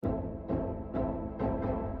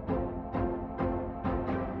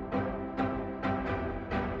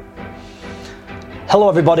Hello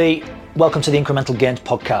everybody, welcome to the Incremental Gains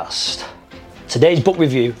podcast. Today's book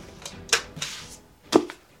review,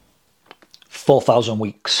 4,000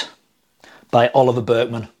 Weeks by Oliver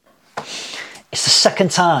Burkeman. It's the second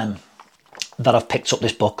time that I've picked up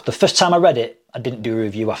this book. The first time I read it, I didn't do a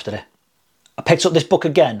review after it. I picked up this book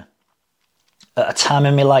again at a time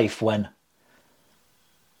in my life when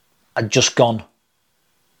I'd just gone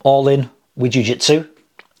all in with jiu-jitsu.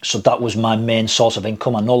 So that was my main source of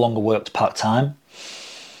income. I no longer worked part-time.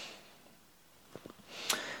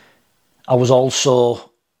 I was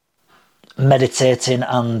also meditating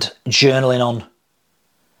and journaling on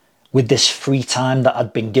with this free time that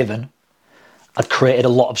I'd been given. I'd created a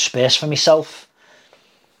lot of space for myself.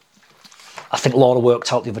 I think Laura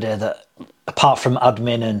worked out the other day that apart from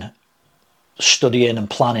admin and studying and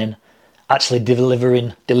planning, actually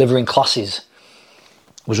delivering classes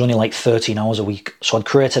was only like 13 hours a week. So I'd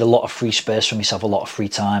created a lot of free space for myself, a lot of free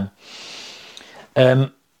time.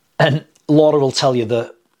 And Laura will tell you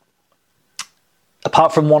that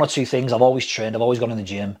apart from one or two things, I've always trained, I've always gone in the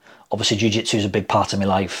gym. Obviously, jiu-jitsu is a big part of my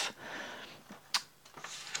life.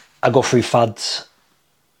 I go through fads.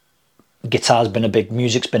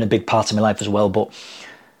 Music's been a big part of my life as well, but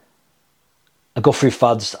I go through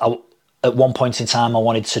fads. At one point in time, I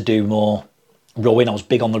wanted to do more rowing. I was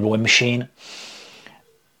big on the rowing machine.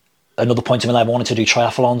 Another point in my life, I wanted to do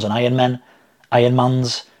triathlons and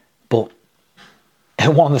Ironmans, but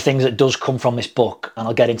one of the things that does come from this book, and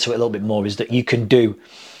I'll get into it a little bit more, is that you can do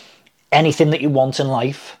anything that you want in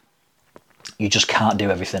life. You just can't do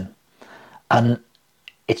everything. And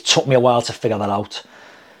it took me a while to figure that out.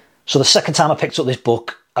 So the second time I picked up this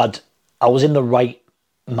book, I was in the right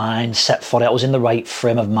mindset for it. I was in the right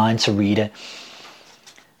frame of mind to read it.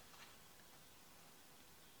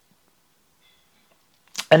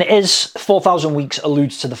 And it is, 4,000 weeks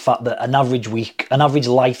alludes to the fact that an average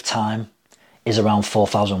lifetime is around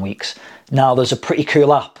 4,000 weeks. Now, there's a pretty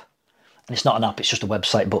cool app, and it's not an app, it's just a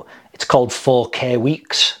website, but it's called 4K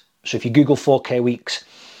Weeks. So if you Google 4K Weeks,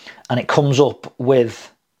 and it comes up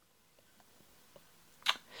with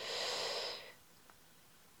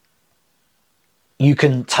you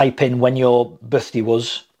can type in when your birthday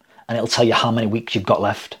was, and it'll tell you how many weeks you've got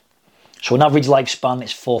left. So an average lifespan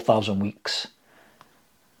is 4,000 weeks.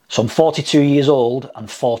 So I'm 42 years old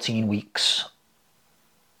and 14 weeks.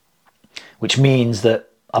 Which means that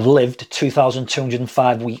I've lived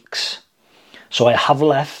 2,205 weeks. So I have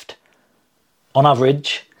left, on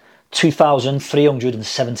average,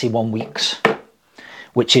 2,371 weeks,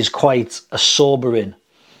 which is quite a sobering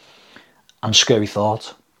and scary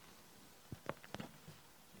thought.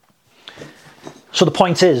 So the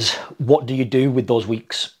point is, what do you do with those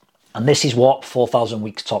weeks? And this is what 4,000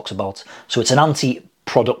 Weeks talks about. So it's an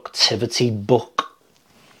anti-productivity book.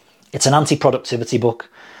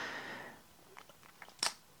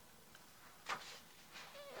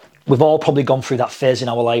 We've all probably gone through that phase in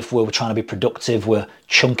our life where we're trying to be productive, we're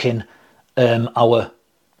chunking our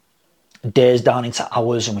days down into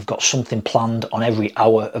hours, and we've got something planned on every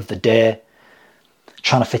hour of the day,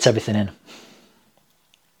 trying to fit everything in.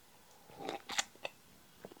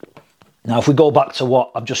 Now, if we go back to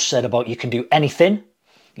what I've just said about you can do anything,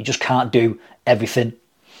 you just can't do everything.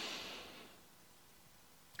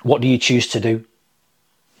 What do you choose to do?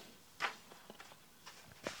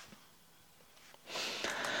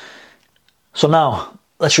 So now,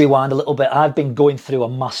 let's rewind a little bit. I've been going through a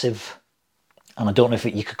massive, and I don't know if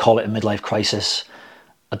you could call it a midlife crisis,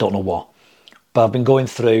 I don't know what, but I've been going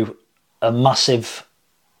through a massive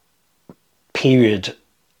period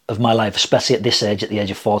of my life, especially at this age, at the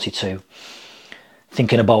age of 42,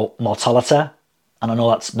 thinking about mortality. And I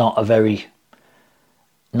know that's not a very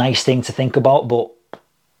nice thing to think about, but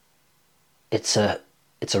it's a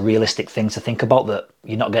realistic thing to think about, that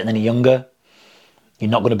you're not getting any younger,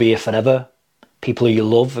 you're not going to be here forever. People who you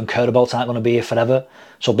love and care about aren't going to be here forever.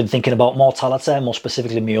 So I've been thinking about mortality, more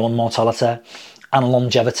specifically my own mortality, and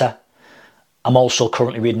longevity. I'm also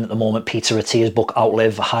currently reading at the moment Peter Attia's book,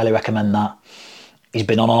 Outlive. I highly recommend that. He's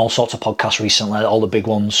been on all sorts of podcasts recently, all the big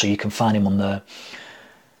ones, so you can find him on there.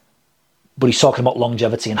 But he's talking about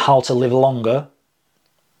longevity and how to live longer,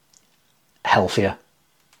 healthier.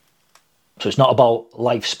 So it's not about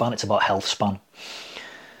lifespan, it's about health span.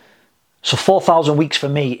 So 4,000 Weeks for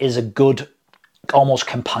me is a good, almost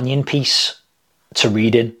companion piece to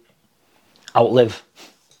reading. Outlive.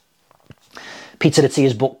 Peter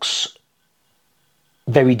Attia's book's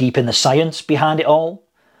very deep in the science behind it all,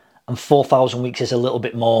 and 4,000 Weeks is a little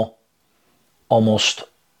bit more almost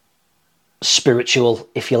spiritual,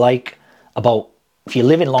 if you like, about if you're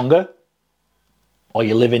living longer or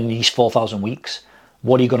you're living these 4,000 weeks,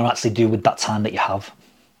 what are you going to actually do with that time that you have?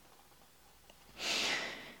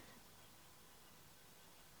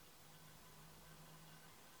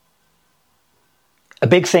 A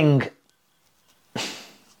big thing,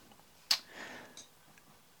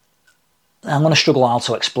 I'm going to struggle how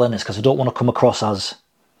to explain this because I don't want to come across as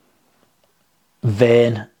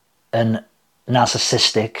vain and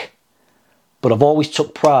narcissistic, but I've always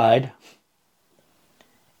took pride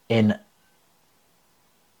in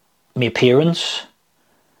my appearance.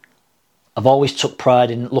 I've always took pride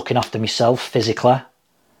in looking after myself physically,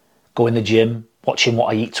 going to the gym, watching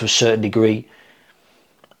what I eat to a certain degree.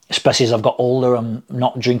 Especially as I've got older, I'm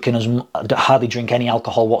not drinking I hardly drink any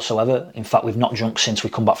alcohol whatsoever. In fact, we've not drunk since we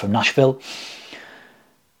come back from Nashville.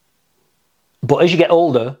 But as you get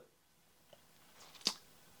older,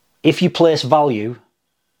 if you place value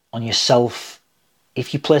on yourself,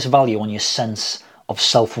 if you place value on your sense of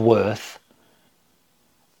self-worth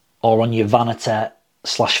or on your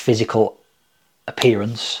vanity/physical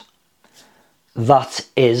appearance, that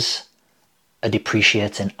is a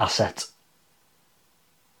depreciating asset.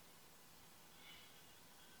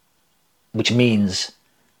 Which means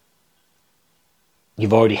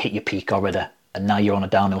you've already hit your peak already, and now you're on a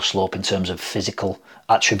downhill slope in terms of physical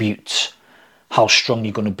attributes, how strong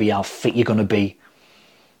you're going to be, how fit you're going to be.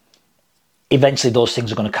 Eventually those things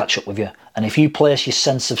are going to catch up with you. And if you place your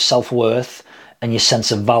sense of self-worth and your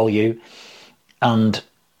sense of value and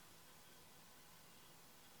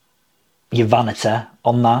your vanity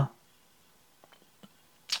on that,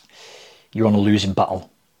 you're on a losing battle.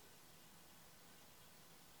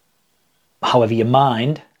 However, your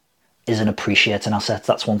mind is an appreciating asset.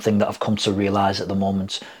 That's one thing that I've come to realise at the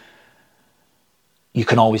moment. You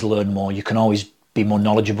can always learn more. You can always be more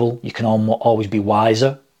knowledgeable. You can always be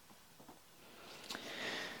wiser.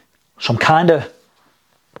 So I'm kind of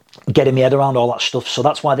getting my head around all that stuff. So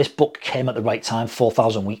that's why this book came at the right time,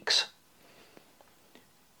 4,000 Weeks.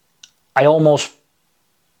 I almost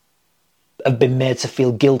have been made to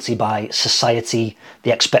feel guilty by society,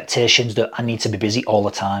 the expectations that I need to be busy all the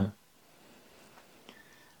time.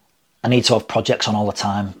 I need to have projects on all the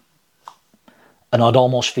time. And I'd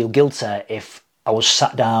almost feel guilty if I was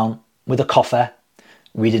sat down with a coffee,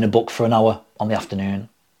 reading a book for an hour on the afternoon.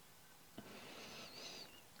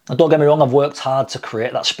 And don't get me wrong, I've worked hard to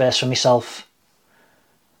create that space for myself.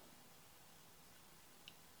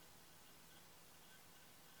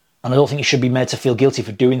 And I don't think you should be made to feel guilty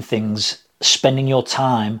for doing things, spending your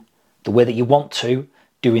time the way that you want to,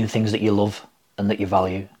 doing things that you love and that you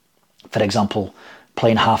value. For example,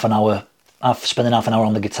 spending half an hour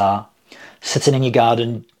on the guitar, sitting in your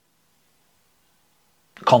garden,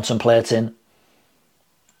 contemplating,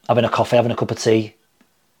 having a coffee, having a cup of tea.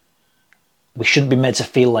 We shouldn't be made to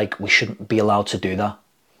feel like we shouldn't be allowed to do that,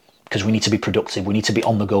 because we need to be productive, we need to be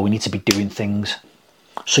on the go, we need to be doing things.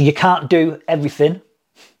 So you can't do everything,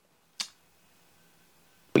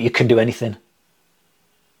 but you can do anything.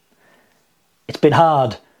 It's been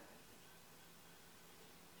hard.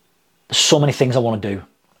 There's so many things I want to do.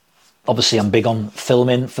 Obviously, I'm big on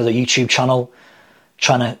filming for the YouTube channel,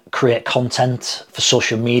 trying to create content for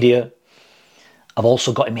social media. I've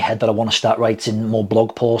also got in my head that I want to start writing more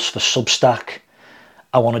blog posts for Substack.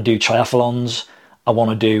 I want to do triathlons. I want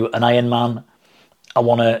to do an Ironman. I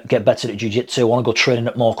want to get better at jiu-jitsu. I want to go training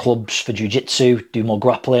at more clubs for jiu-jitsu, do more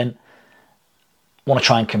grappling. I want to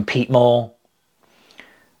try and compete more.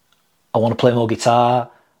 I want to play more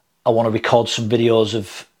guitar. I want to record some videos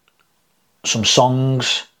of some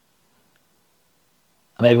songs.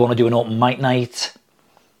 I maybe want to do an open mic night.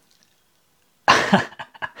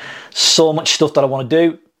 So much stuff that I want to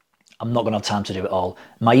do. I'm not going to have time to do it all.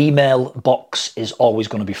 My email box is always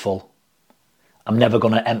going to be full. I'm never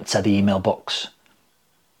going to empty the email box.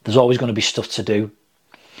 There's always going to be stuff to do.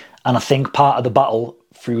 And I think part of the battle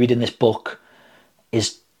through reading this book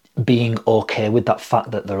is being okay with that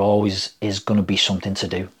fact that there always is going to be something to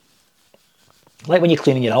do. Like when you're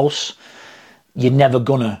cleaning your house, you're never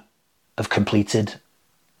going to have completed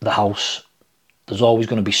the house. There's always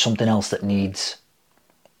going to be something else that needs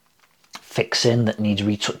fixing, that needs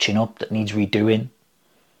retouching up, that needs redoing.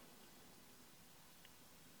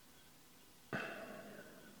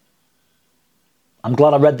 I'm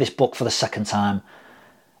glad I read this book for the second time.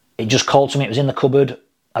 It just called to me. It was in the cupboard.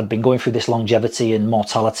 I'd been going through this longevity and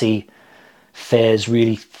mortality phase,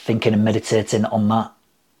 really thinking and meditating on that.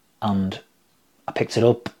 And I picked it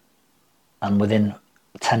up, and within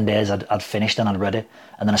 10 days I'd finished and I'd read it.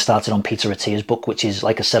 And then I started on Peter Attia's book, which is,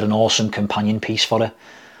 like I said, an awesome companion piece for it.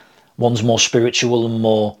 One's more spiritual and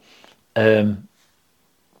more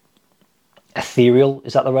ethereal.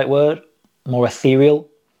 Is that the right word? More ethereal.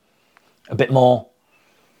 A bit more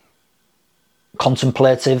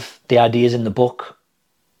contemplative, the ideas in the book.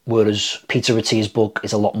 Whereas Peter Attia's book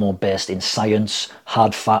is a lot more based in science,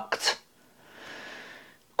 hard fact,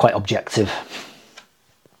 quite objective.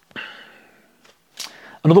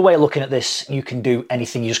 Another way of looking at this, you can do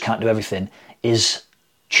anything, you just can't do everything, is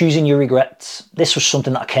choosing your regrets. This was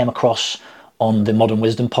something that I came across on the Modern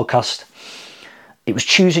Wisdom podcast. It was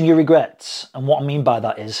choosing your regrets. And what I mean by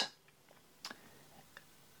that is,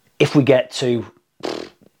 if we get to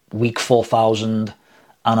week 4,000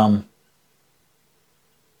 and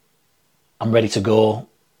I'm ready to go,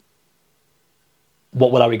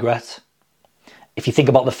 what will I regret? If you think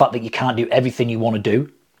about the fact that you can't do everything you want to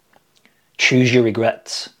do, choose your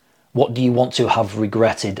regrets. What do you want to have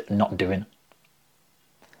regretted not doing?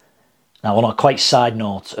 Now, on a quite side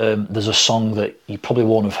note, there's a song that you probably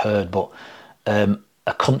won't have heard, but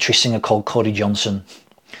a country singer called Cody Johnson.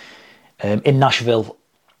 In Nashville,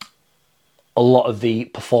 a lot of the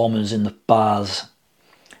performers in the bars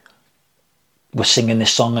were singing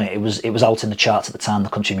this song, and it was out in the charts at the time, the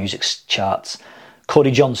country music charts.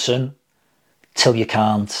 Cody Johnson, Till You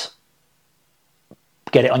Can't.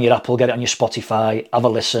 Get it on your Apple, get it on your Spotify, have a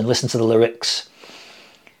listen to the lyrics.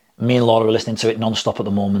 Me and Laura are listening to it non-stop at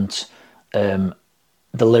the moment. The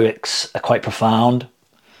lyrics are quite profound.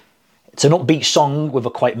 It's an upbeat song with a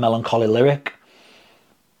quite melancholy lyric,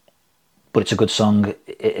 but it's a good song.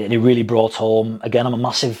 It really brought home. Again, I'm a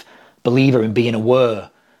massive believer in being aware.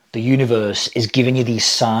 The universe is giving you these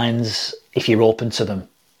signs if you're open to them.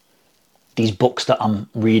 These books that I'm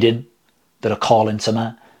reading that are calling to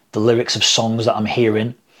me, the lyrics of songs that I'm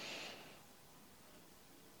hearing,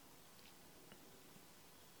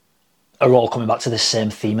 are all coming back to this same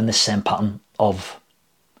theme and this same pattern of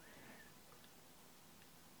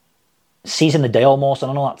seizing the day almost.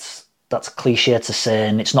 And I know that's cliche to say,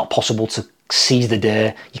 and it's not possible to seize the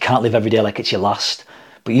day. You can't live every day like it's your last,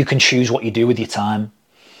 but you can choose what you do with your time.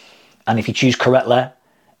 And if you choose correctly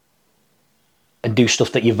and do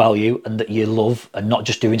stuff that you value and that you love, and not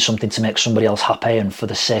just doing something to make somebody else happy and for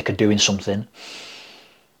the sake of doing something,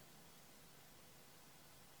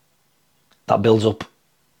 that builds up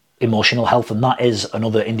emotional health. And that is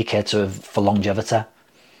another indicator for longevity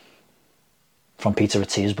from Peter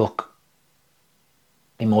Attia's book.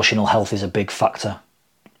 Emotional health is a big factor.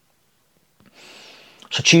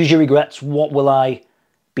 So choose your regrets. What will I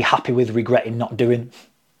be happy with regretting not doing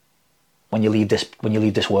when you leave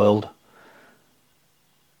this world?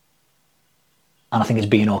 And I think it's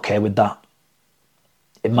being okay with that.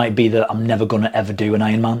 It might be that I'm never going to ever do an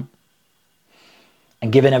Ironman.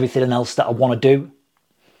 And given everything else that I want to do,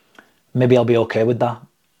 maybe I'll be okay with that.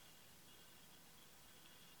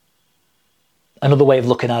 Another way of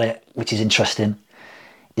looking at it, which is interesting,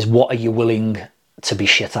 is what are you willing to be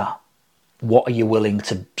shit at? What are you willing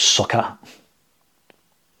to suck at?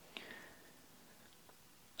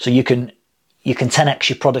 So you can 10x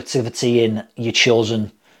your productivity in your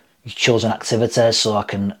chosen activities. So I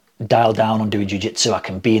can dial down on doing jiu-jitsu, I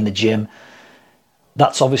can be in the gym.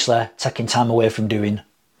 That's obviously taking time away from doing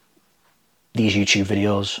these YouTube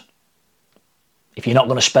videos. If you're not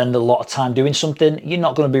going to spend a lot of time doing something, you're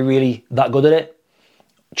not going to be really that good at it.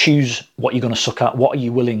 Choose what you're going to suck at. What are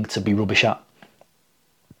you willing to be rubbish at?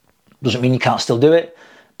 Doesn't mean you can't still do it,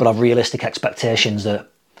 but have realistic expectations that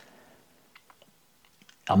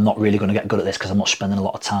I'm not really going to get good at this because I'm not spending a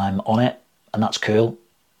lot of time on it, and that's cool.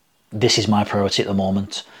 This is my priority at the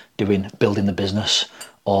moment, building the business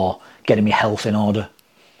or getting my health in order.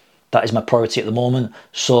 That is my priority at the moment.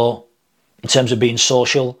 So in terms of being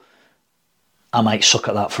social, I might suck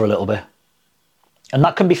at that for a little bit. And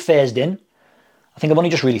that can be phased in. I think I've only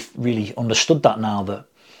just really understood that now, that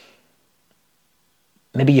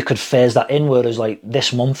maybe you could phase that in, whereas like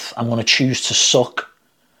this month I'm going to choose to suck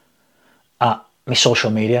at my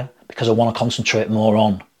social media because I want to concentrate more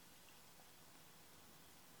on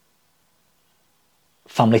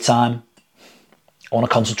family time. I want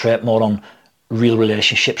to concentrate more on real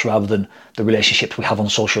relationships rather than the relationships we have on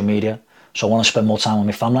social media. So I want to spend more time with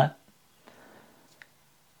my family.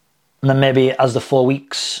 And then maybe as the 4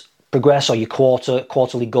 weeks progress or your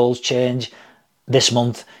quarterly goals change, this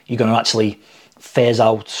month you're going to actually phase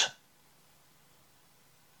out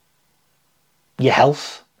your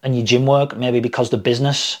health and your gym work, maybe because the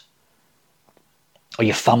business or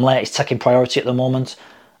your family is taking priority at the moment.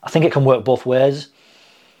 I think it can work both ways.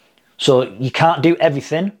 So you can't do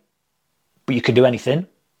everything, but you can do anything.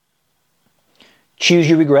 Choose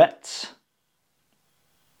your regrets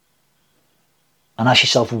and ask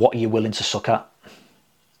yourself, what are you willing to suck at?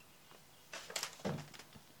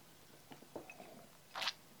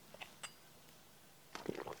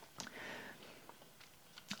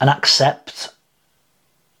 And accept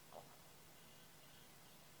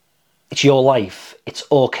it's your life, it's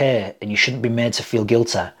okay, and you shouldn't be made to feel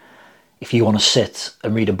guilty if you want to sit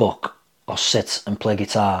and read a book, or sit and play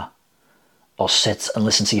guitar, or sit and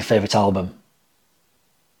listen to your favourite album.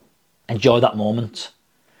 Enjoy that moment.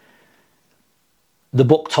 The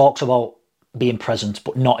book talks about being present,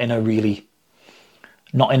 but not in a way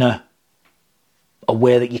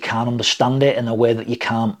that you can't understand it, in a way that you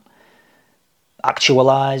can't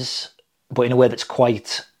actualize, but in a way that's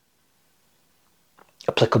quite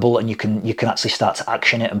applicable, and you can actually start to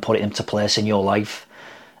action it and put it into place in your life,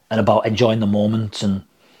 and about enjoying the moment. And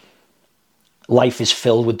life is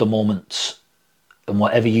filled with the moments, and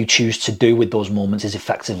whatever you choose to do with those moments is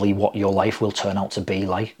effectively what your life will turn out to be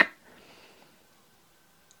like.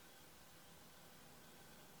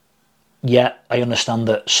 Yeah, I understand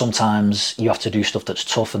that sometimes you have to do stuff that's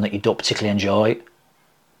tough and that you don't particularly enjoy,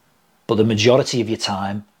 but the majority of your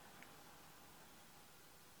time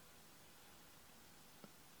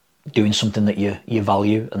doing something that you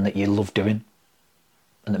value and that you love doing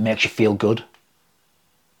and that makes you feel good.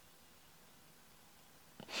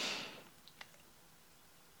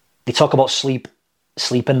 They talk about sleep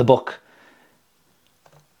in the book.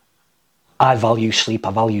 I value sleep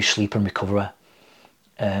and recovery.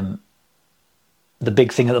 The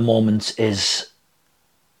big thing at the moment is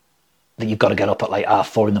that you've got to get up at like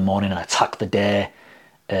 4:30 in the morning and attack the day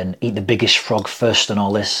and eat the biggest frog first and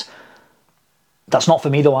all this. That's not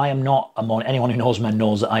for me though. I am not a morning. Anyone who knows me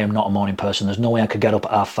knows that I am not a morning person. There's no way I could get up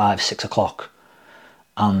at 5, 6 o'clock.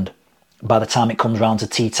 And by the time it comes round to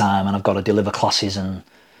tea time and I've got to deliver classes and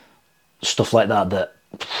stuff like that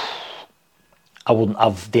I wouldn't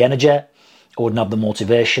have the energy, I wouldn't have the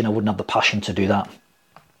motivation, I wouldn't have the passion to do that.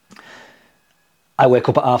 I wake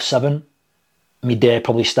up at 7:30. My day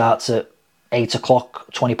probably starts at 8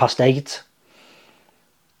 o'clock, 20 past 8.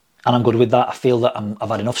 And I'm good with that. I feel that I've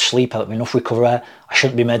had enough sleep, I've had enough recovery. I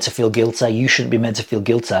shouldn't be made to feel guilty. You shouldn't be made to feel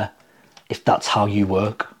guilty if that's how you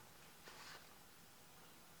work.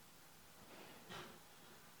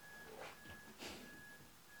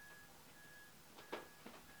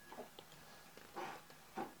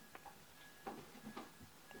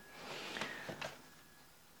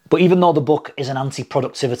 But even though the book is an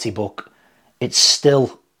anti-productivity book, it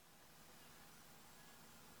still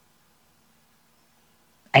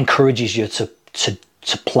encourages you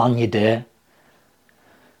to plan your day.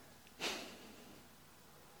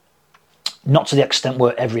 Not to the extent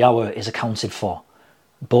where every hour is accounted for,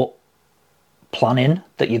 but planning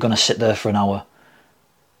that you're going to sit there for an hour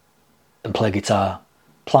and play guitar.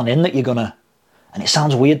 Planning that you're going to, and it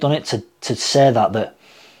sounds weird, doesn't it, to say that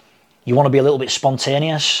you want to be a little bit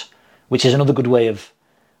spontaneous, which is another good way of...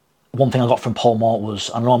 One thing I got from Paul Mort was,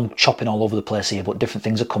 I know I'm chopping all over the place here, but different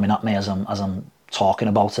things are coming at me as I'm talking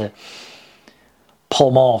about it. Paul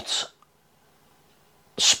Mort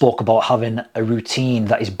spoke about having a routine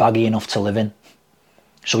that is baggy enough to live in.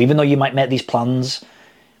 So even though you might make these plans,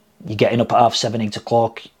 you're getting up at 7, 8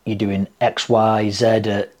 o'clock, you're doing X, Y, Z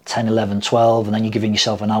at 10, 11, 12, and then you're giving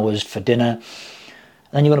yourself an hour for dinner.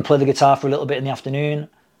 And then you're going to play the guitar for a little bit in the afternoon.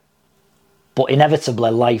 But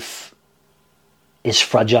inevitably, life is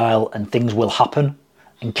fragile and things will happen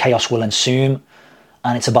and chaos will ensue.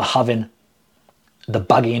 And it's about having the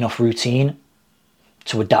baggy enough routine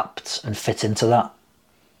to adapt and fit into that.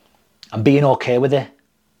 And being okay with it.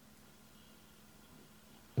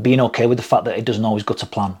 Being okay with the fact that it doesn't always go to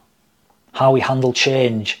plan. How we handle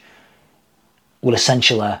change will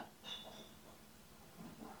essentially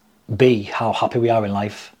be how happy we are in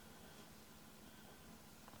life.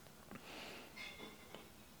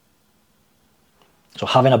 So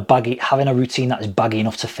having a routine that is baggy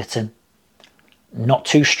enough to fit in. Not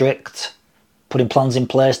too strict. Putting plans in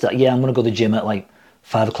place that, yeah, I'm going to go to the gym at like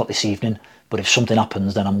 5 o'clock this evening, but if something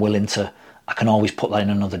happens, then I can always put that in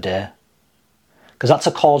another day. Because that's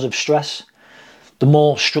a cause of stress. The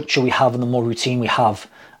more structure we have and the more routine we have,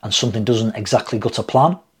 and something doesn't exactly go to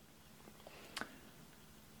plan,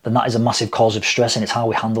 then that is a massive cause of stress, and it's how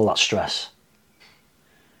we handle that stress.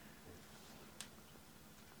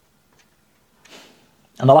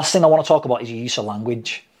 And the last thing I want to talk about is your use of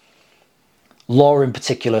language. Laura in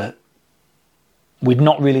particular, we'd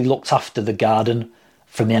not really looked after the garden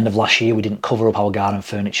from the end of last year. We didn't cover up our garden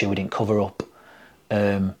furniture. We didn't cover up.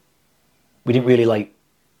 We didn't really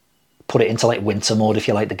put it into winter mode, if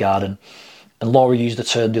you like, the garden. And Laura used the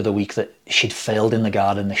term the other week that she'd failed in the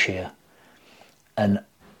garden this year. And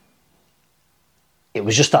it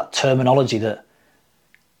was just that terminology that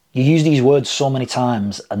you use these words so many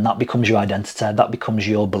times and that becomes your identity. That becomes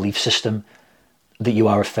your belief system that you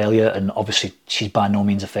are a failure. And obviously she's by no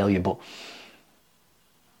means a failure, but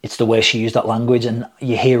it's the way she used that language. And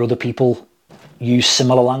you hear other people use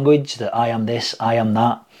similar language, that I am this, I am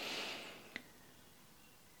that.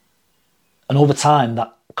 And over time,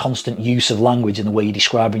 that constant use of language and the way you're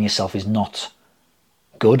describing yourself is not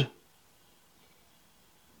good.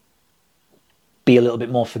 be a little bit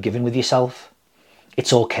more forgiving with yourself.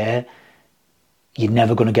 It's okay. You're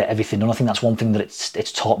never going to get everything done. I think that's one thing that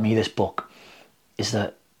it's taught me, this book, is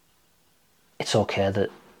that it's okay that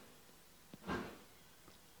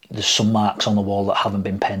there's some marks on the wall that haven't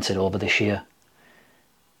been painted over this year.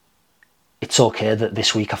 It's okay that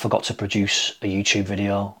this week I forgot to produce a YouTube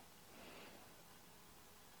video.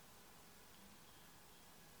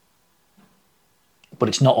 But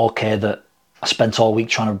it's not okay that I spent all week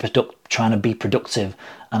trying to be productive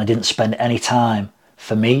and I didn't spend any time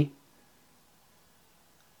for me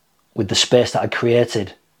with the space that I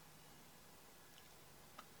created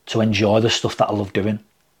to enjoy the stuff that I love doing.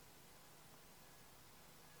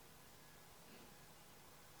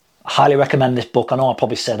 I highly recommend this book. I know I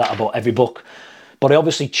probably say that about every book, but I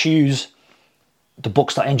obviously choose the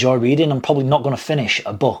books that I enjoy reading. I'm probably not going to finish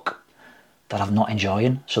a book that I'm not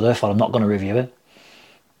enjoying, so therefore I'm not going to review it.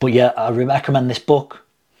 But yeah, I recommend this book.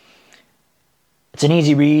 It's an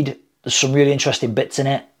easy read. There's some really interesting bits in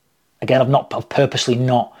it. Again, I've purposely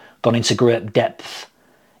not gone into great depth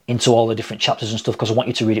into all the different chapters and stuff because I want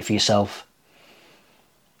you to read it for yourself.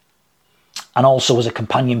 And also as a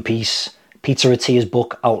companion piece, Peter Attia's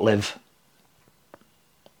book, Outlive.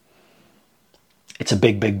 It's a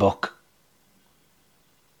big, big book.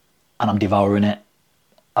 And I'm devouring it.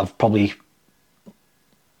 I've probably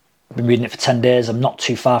been reading it for 10 days. I'm not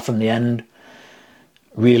too far from the end.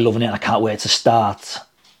 Really loving it. I can't wait to start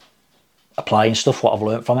applying stuff, what I've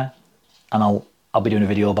learned from it. And I'll be doing a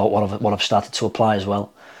video about what I've started to apply as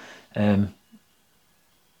well.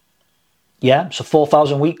 Yeah, so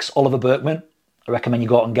 4,000 Weeks, Oliver Burkeman. I recommend you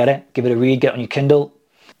go out and get it. Give it a read, get it on your Kindle.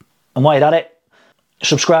 And while you're at it,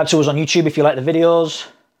 subscribe to us on YouTube if you like the videos.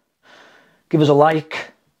 Give us a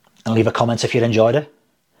like and leave a comment if you enjoyed it.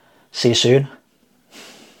 See you soon.